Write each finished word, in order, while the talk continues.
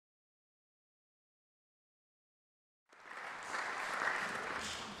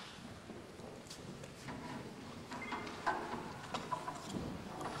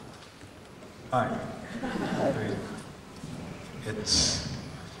Hi.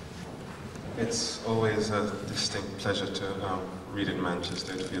 It's always a distinct pleasure to read in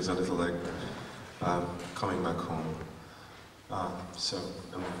Manchester. It feels a little like coming back home. So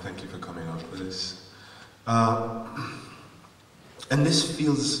thank you for coming out for this. And this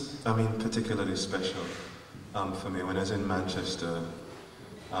feels, particularly special for me. When I was in Manchester,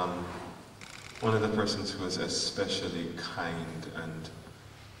 one of the persons who was especially kind and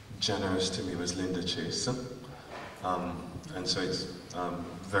generous to me was Linda Chason. And so it's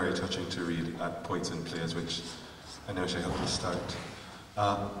very touching to read at points in plays, which I know she helped me start.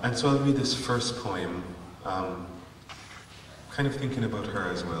 And so I'll read this first poem, kind of thinking about her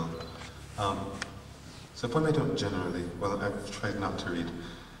as well. So a poem I don't generally, well, I've tried not to read.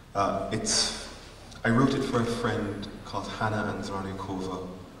 I wrote it for a friend called Hannah Andronikova,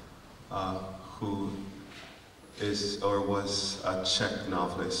 who is or was a Czech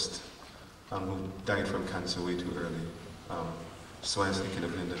novelist who died from cancer way too early. So I was thinking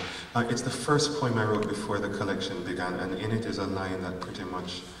of Linda. It's the first poem I wrote before the collection began, and in it is a line that pretty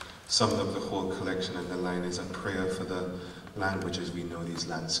much summed up the whole collection, and the line is a prayer for the languages we know these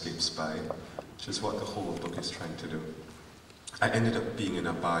landscapes by, which is what the whole book is trying to do. I ended up being in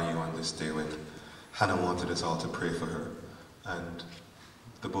a bayou on this day when Hannah wanted us all to pray for her, and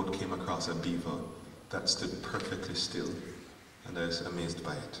the boat came across a beaver that stood perfectly still, and I was amazed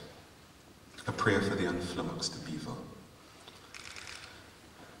by it. A prayer for the unflummoxed beaver.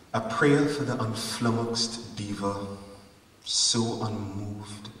 A prayer for the unflummoxed beaver, so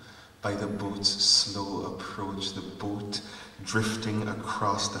unmoved by the boat's slow approach, the boat drifting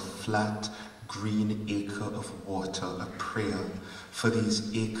across the flat, green acre of water, a prayer for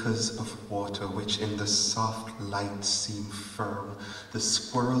these acres of water which in the soft light seem firm. The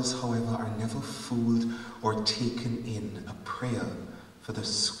squirrels, however, are never fooled or taken in, a prayer for the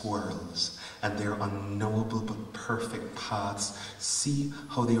squirrels and their unknowable but perfect paths. See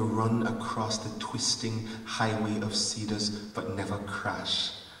how they run across the twisting highway of cedars but never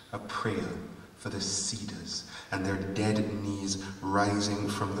crash. A prayer for the cedars and their dead knees rising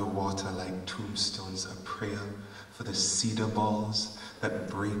from the water like tombstones. A prayer for the cedar balls that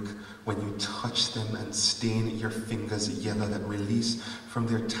break when you touch them and stain your fingers yellow, that release from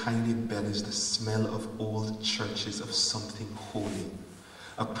their tiny bellies the smell of old churches, of something holy.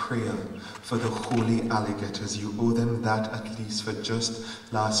 A prayer for the holy alligators. You owe them that at least, for just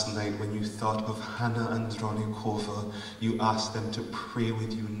last night when you thought of Hannah Andronikova, you asked them to pray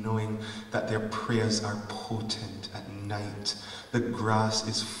with you, knowing that their prayers are potent at night. The grass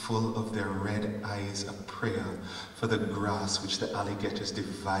is full of their red eyes, a prayer for the grass which the alligators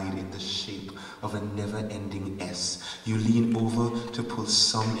divide in the shape of a never-ending S. You lean over to pull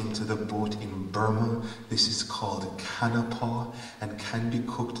some into the boat. In Burma, this is called kanapaw and can be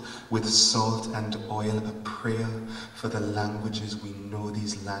cooked with salt and oil. A prayer for the languages we know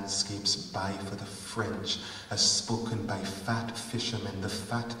these landscapes by, for the French as spoken by fat fishermen, the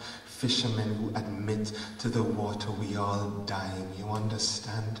fat fishermen who admit to the water we all dying. You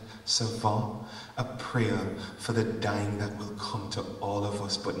understand? Savant? A prayer for the dying that will come to all of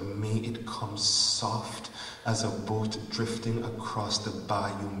us, but may it come soft as a boat drifting across the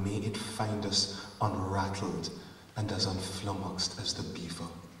bayou. May it find us unrattled and as unflummoxed as the beaver.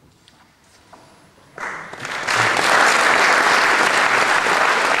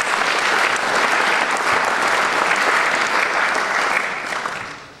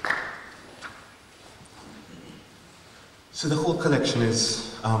 So the whole collection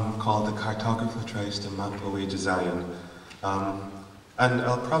is called The Cartographer Tries to Map a Way to Zion. And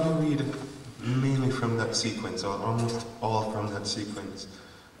I'll probably read mainly from that sequence, or almost all from that sequence.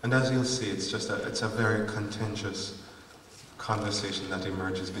 And as you'll see, it's a very contentious conversation that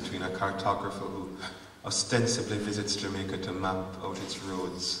emerges between a cartographer who ostensibly visits Jamaica to map out its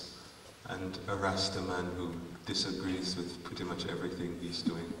roads, and a Rasta man who disagrees with pretty much everything he's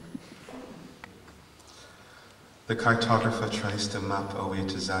doing. The cartographer tries to map a way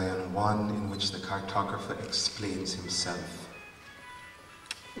to Zion, one in which the cartographer explains himself.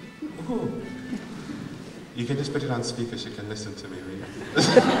 Ooh. You can just put it on speaker so you can listen to me read.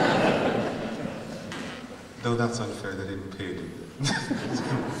 Though that's unfair, they didn't pay you.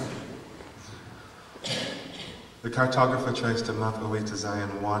 The cartographer tries to map a way to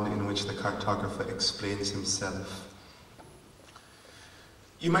Zion, one in which the cartographer explains himself.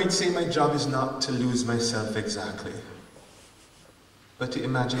 You might say my job is not to lose myself exactly, but to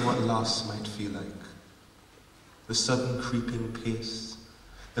imagine what loss might feel like. The sudden creeping pace,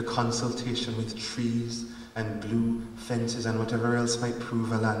 the consultation with trees and blue fences and whatever else might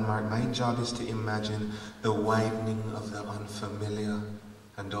prove a landmark. My job is to imagine the widening of the unfamiliar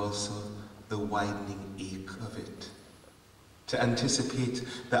and also the widening ache of it. To anticipate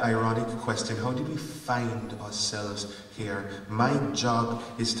the ironic question, how did we find ourselves here? My job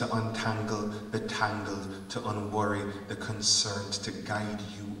is to untangle the tangled, to unworry the concerned, to guide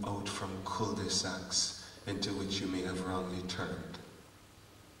you out from cul-de-sacs into which you may have wrongly turned.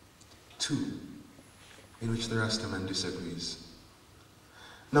 2, in which the Rastaman disagrees.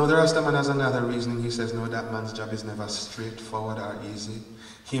 Now the Rastaman has another reasoning. He says, no, that man's job is never straightforward or easy.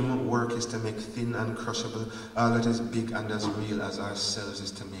 Him work is to make thin and crushable. All that is big and as real as ourselves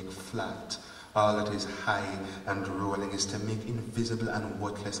is to make flat. All that is high and rolling is to make invisible and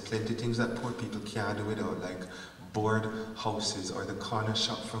worthless. Plenty things that poor people can't do without, like board houses or the corner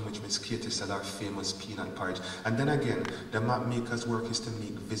shop from which Miss Katie sell our famous peanut porridge. And then again, the map maker's work is to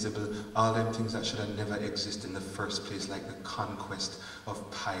make visible all them things that should have never existed in the first place, like the conquest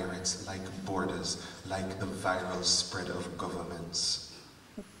of pirates, like borders, like the viral spread of governments.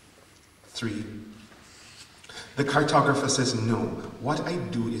 3, the cartographer says, no, what I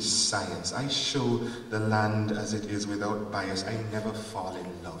do is science. I show the land as it is without bias. I never fall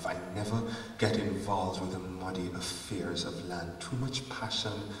in love. I never get involved with the muddy affairs of land. Too much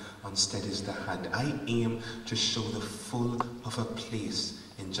passion unsteadies the hand. I aim to show the full of a place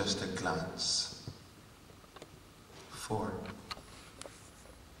in just a glance. 4,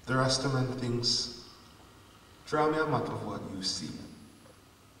 the Rastaman thinks, draw me a map of what you see,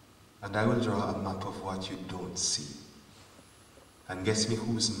 and I will draw a map of what you don't see. And guess me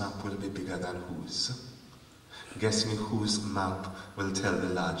whose map will be bigger than whose. Guess me whose map will tell the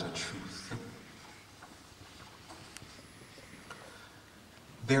larger truth.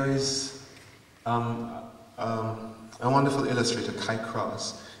 There is a wonderful illustrator, Kei Miller.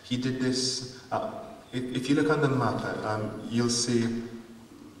 He did this. If you look on the map, you'll see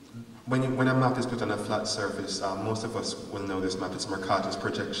when a map is put on a flat surface, most of us will know this map. It's Mercator's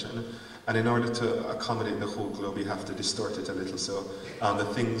projection. And in order to accommodate the whole globe, you have to distort it a little. So the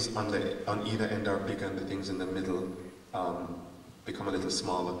things on either end are big and the things in the middle become a little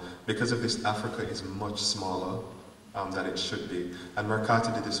smaller. Because of this, Africa is much smaller than it should be. And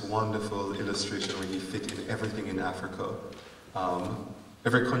Mercator did this wonderful illustration where he fit in everything in Africa.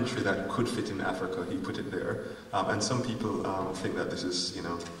 Every country that could fit in Africa, he put it there. And some people think that this is, you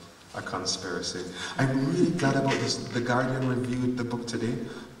know, a conspiracy. I'm really glad about this. The Guardian reviewed the book today,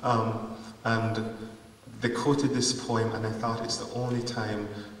 and they quoted this poem, and I thought it's the only time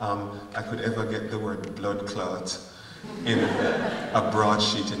I could ever get the word blood clot in a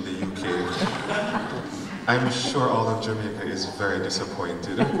broadsheet in the UK. I'm sure all of Jamaica is very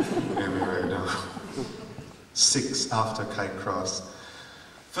disappointed in me right now. 6, after Kei Cross.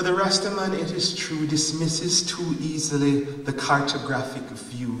 For the Rastaman, it is true, dismisses too easily the cartographic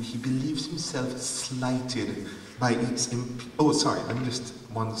view. He believes himself slighted by its just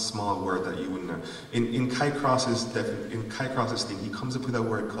one small word that you wouldn't know. In Kei Cross's thing, he comes up with a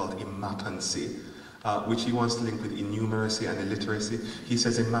word called immapancy, which he wants to link with innumeracy and illiteracy. He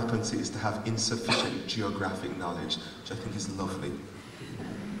says immapancy is to have insufficient geographic knowledge, which I think is lovely.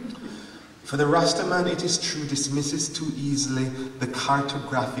 For the Rastaman, it is true, dismisses too easily the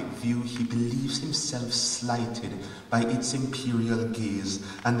cartographic view. He believes himself slighted by its imperial gaze.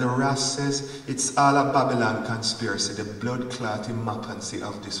 And the Ras says it's all a Babylon conspiracy, the blood-clotting mappancy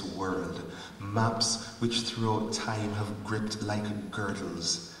of this world. Maps which throughout time have gripped like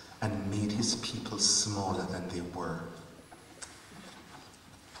girdles and made his people smaller than they were.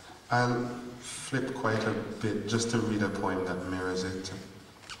 I'll flip quite a bit just to read a poem that mirrors it.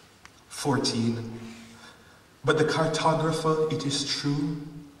 14. But the cartographer, it is true,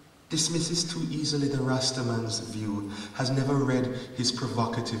 dismisses too easily the Rastaman's view, has never read his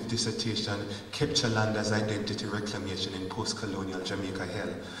provocative dissertation, Capture Land as Identity Reclamation in Post-Colonial Jamaica Hell.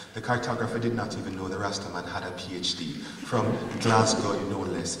 The cartographer did not even know the Rastaman had a PhD, from Glasgow no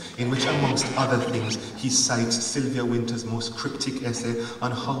less, in which amongst other things he cites Sylvia Wynter's most cryptic essay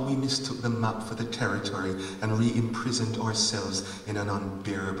on how we mistook the map for the territory and re-imprisoned ourselves in an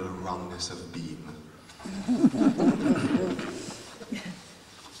unbearable wrongness of being.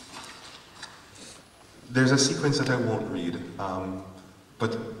 There's a sequence that I won't read,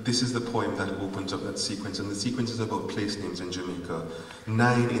 but this is the poem that opens up that sequence, and the sequence is about place names in Jamaica.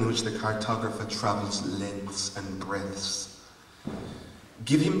 9, in which the cartographer travels lengths and breadths.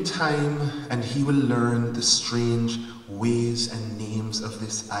 Give him time and he will learn the strange ways and names of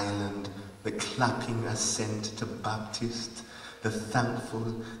this island, the clapping assent to Baptist, the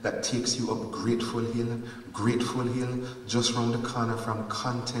thankful that takes you up Grateful Hill, just round the corner from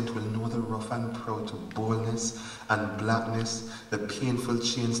Content will know the rough and proud to boldness and blackness, the painful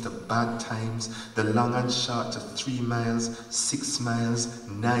chains to bad times, the long and short to 3 miles, 6 miles,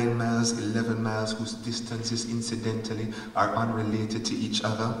 9 miles, 11 miles, whose distances incidentally are unrelated to each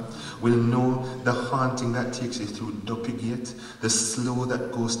other, will know the haunting that takes you through Duppygate, the slow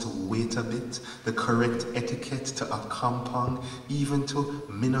that goes to wait a bit, the correct etiquette to a compound, even to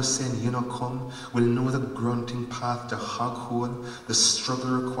Minosen Yunocum, will know the grunting path to Hoghole, the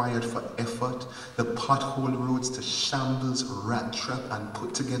struggle required for effort, the pothole roads to shambles, rat trap and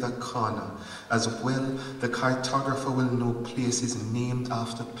put together corner. As well, the cartographer will know places named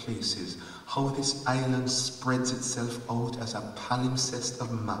after places, how this island spreads itself out as a palimpsest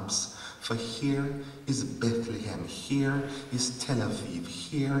of maps. For here is Bethlehem, here is Tel Aviv,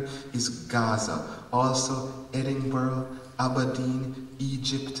 here is Gaza, also Edinburgh, Aberdeen,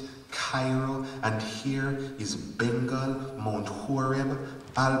 Egypt, Cairo, and here is Bengal, Mount Horeb,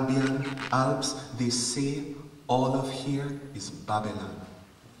 Albion, Alps. They say all of here is Babylon.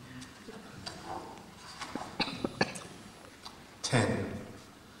 10.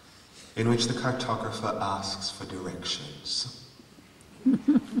 In which the cartographer asks for directions.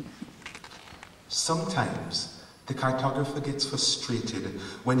 Sometimes the cartographer gets frustrated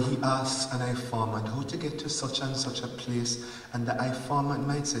when he asks an informant how to get to such and such a place, and the informant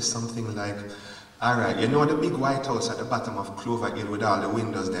might say something like, alright, you know the big white house at the bottom of Clover Hill with all the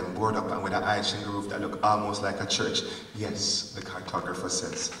windows then board up and with an arch shingle roof that look almost like a church? Yes, the cartographer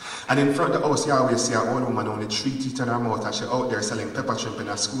says. And in front of the house you always see an old woman only 3 teeth in her mouth and she out there selling pepper shrimp in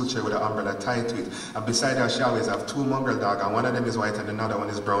a school chair with an umbrella tied to it. And beside her she always have 2 mongrel dogs and one of them is white and another one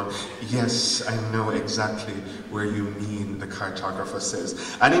is brown. Yes, I know exactly where you mean, the cartographer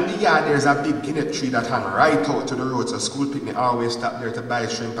says. And in the yard there's a big guinea tree that hang right out to the road, so school picnic always stop there to buy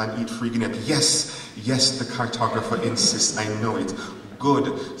shrimp and eat free guinea. Yes, the cartographer insists, I know it.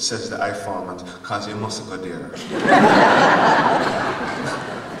 Good, says the informant, cause you must go there.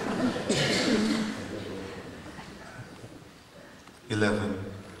 11.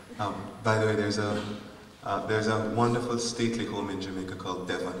 By the way, there's a wonderful stately home in Jamaica called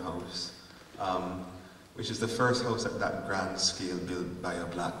Devon House, which is the first house at that grand scale built by a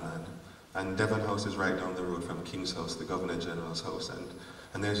black man. And Devon House is right down the road from King's House, the Governor General's house.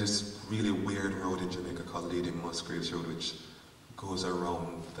 And there's this really weird road in Jamaica called Lady Musgrave's Road, which goes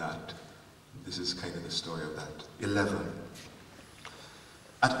around that. This is kind of the story of that. 11.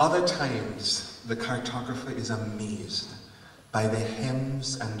 At other times, the cartographer is amazed by the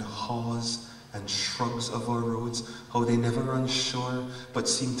hems and haws and shrugs of our roads, how they never run sure, but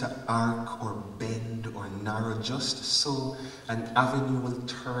seem to arc or bend or narrow just so an avenue will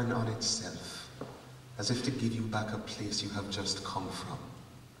turn on itself, as if to give you back a place you have just come from.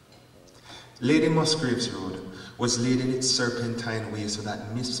 Lady Musgrave's Road was laid in its serpentine way so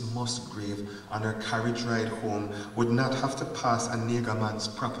that Miss Musgrave on her carriage ride home would not have to pass a nigger man's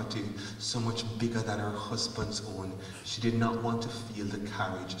property so much bigger than her husband's own. She did not want to feel the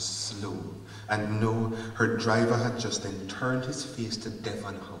carriage slow. And no, her driver had just then turned his face to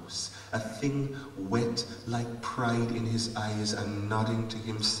Devon House, a thing wet like pride in his eyes and nodding to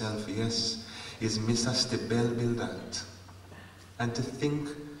himself, yes, is Miss Astebel that? And to think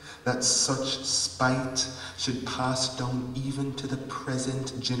that such spite should pass down even to the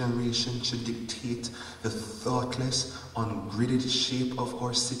present generation, should dictate the thoughtless, ungridded shape of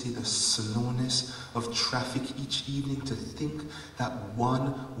our city, the slowness of traffic each evening, to think that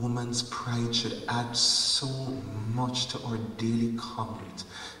one woman's pride should add so much to our daily commute.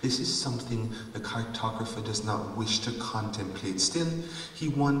 This is something the cartographer does not wish to contemplate. Still, he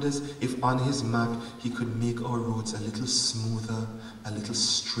wonders if on his map he could make our roads a little smoother, a little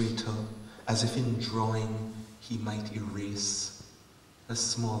straighter, as if in drawing he might erase a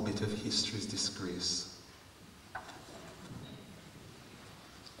small bit of history's disgrace.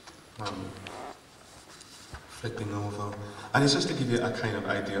 Flipping over. And it's just to give you a kind of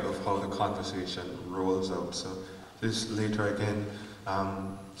idea of how the conversation rolls out. So this later again,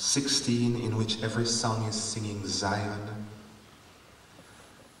 16, in which every song is singing Zion,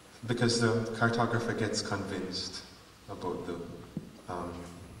 because the cartographer gets convinced about the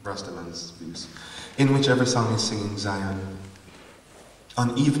Rastaman's views, in which every song is singing Zion.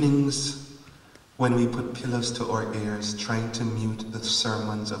 On evenings when we put pillows to our ears, trying to mute the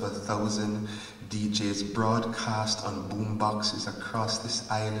sermons of 1,000 DJs broadcast on boom boxes across this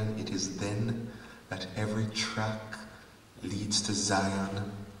island, it is then that every track leads to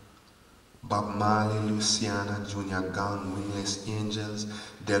Zion. Bob Marley, Luciana, Junior Gong, Wingless Angels,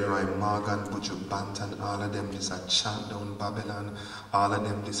 Delroy Morgan, Buju Banton, all of them this a chant down Babylon, all of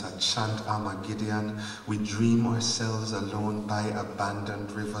them this a chant Armageddon. We dream ourselves alone by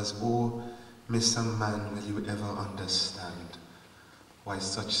abandoned rivers. Oh, Mr. Man, will you ever understand why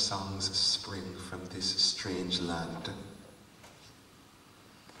such songs spring from this strange land?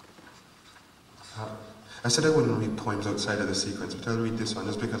 I said I wouldn't read poems outside of the sequence, but I'll read this one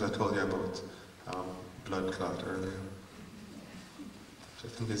just because I told you about blood clot earlier.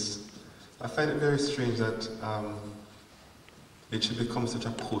 I find it very strange that it should become such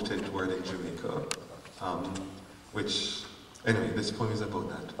a potent word in Jamaica, which, anyway, this poem is about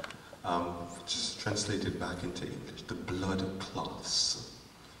that, which is translated back into English, the blood clots.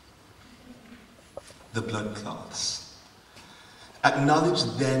 The blood clots. Acknowledge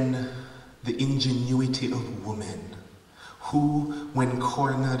then the ingenuity of women, who, when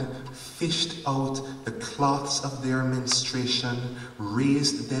cornered, fished out the cloths of their menstruation,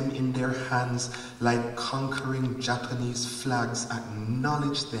 raised them in their hands like conquering Japanese flags.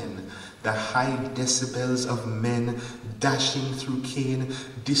 Acknowledge then the high decibels of men dashing through cane,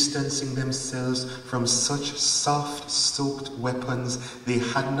 distancing themselves from such soft, soaked weapons they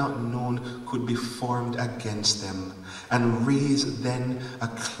had not known could be formed against them, and raise then a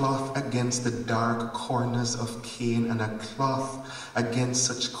cloth against the dark corners of cane, and a cloth against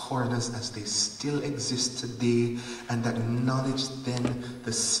such corners as they still exist today, and acknowledge then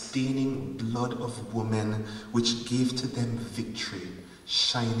the staining blood of women which gave to them victory,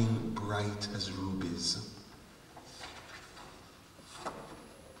 shining bright as rubies.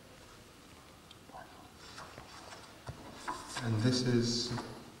 And this is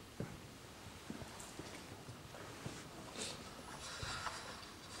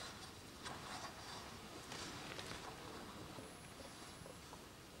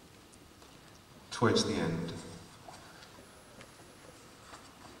towards the end.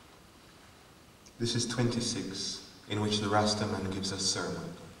 This is 26, in which the Rastaman gives a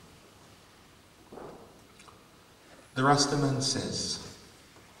sermon. The Rastaman says,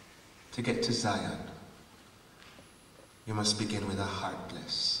 to get to Zion, you must begin with a heart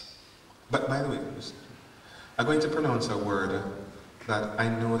bless. But by the way, I'm going to pronounce a word that I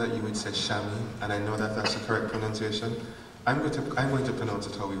know that you would say shami, and I know that that's the correct pronunciation. I'm going to pronounce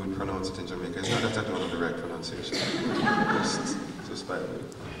it how we would pronounce it in Jamaica. It's not that I don't know the right pronunciation. just by the way.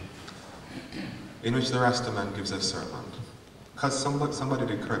 In which the Rastaman gives a sermon. Because somebody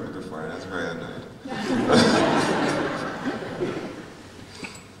did correct me before, and I was very annoyed.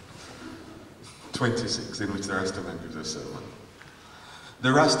 26, in which the Rastaman gives a sermon. The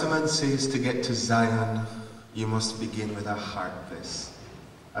Rastaman says, to get to Zion, you must begin with a heart bless.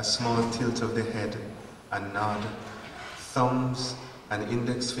 A small tilt of the head, a nod, thumbs and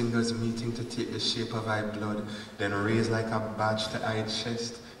index fingers meeting to take the shape of eye blood, then raise like a badge to eye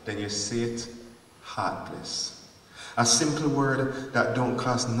chest, then you say it, heart bless. A simple word that don't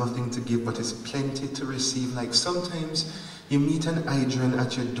cost nothing to give but is plenty to receive. Like sometimes you meet an Idrian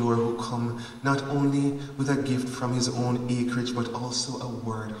at your door who come not only with a gift from his own acreage but also a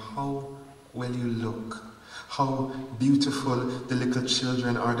word. How well you look. How beautiful the little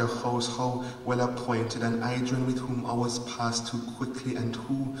children are, the house, how well appointed, an Idrian with whom hours pass too quickly, and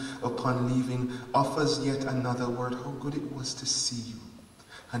who, upon leaving, offers yet another word. How good it was to see you,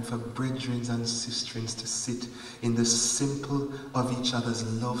 and for brethren and sisterins to sit in the simple of each other's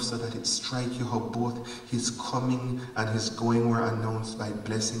love, so that it strike you how both his coming and his going were announced by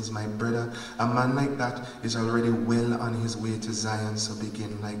blessings. My brother, a man like that is already well on his way to Zion, so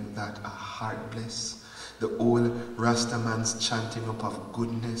begin like that, a heart bless. The old Rastaman's chanting up of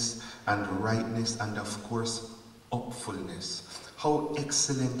goodness and rightness and of course upfulness. How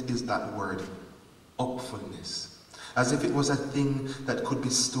excellent is that word, upfulness. As if it was a thing that could be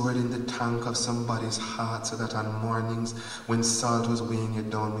stored in the tank of somebody's heart, so that on mornings when salt was weighing you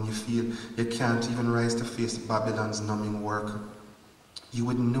down, when you feel you can't even rise to face Babylon's numbing work, you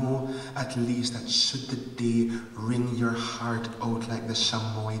would know at least that should the day wring your heart out like the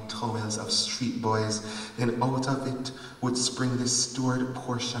chamois towels of street boys, then out of it would spring the stored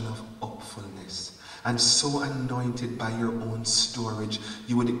portion of upfulness. And so anointed by your own storage,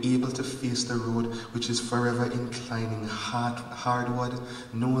 you would be able to face the road which is forever inclining hardwood.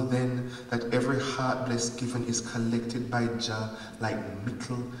 Know then that every heart bless given is collected by Jah like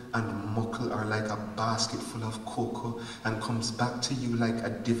mickle and muckle, or like a basket full of cocoa, and comes back to you like a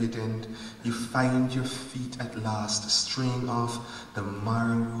dividend. You find your feet at last, straying off the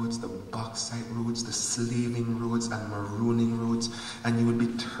marrow roads, the bauxite roads, the slaving roads and marooning roads, and you would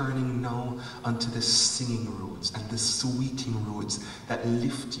be turning now onto the singing roads and the sweeting roads that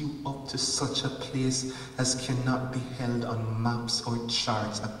lift you up to such a place as cannot be held on maps or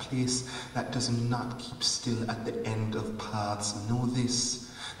charts, a place that does not keep still at the end of paths. Know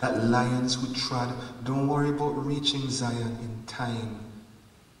this, that lions who trod, don't worry about reaching Zion in time,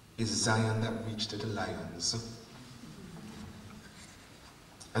 is Zion that reached the lions.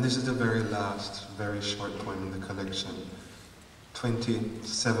 And this is the very last, very short poem in the collection,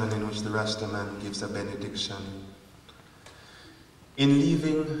 27, in which the Rastaman gives a benediction. In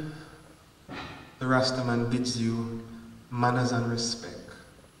leaving, the Rastaman bids you manners and respect,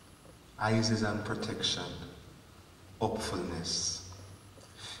 eyes and protection, hopefulness.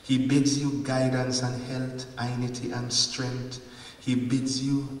 He bids you guidance and health, ainity and strength. He bids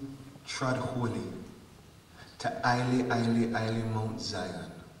you trod holy to Aile Mount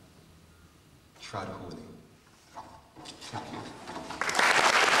Zion. Trod holy. Thank you.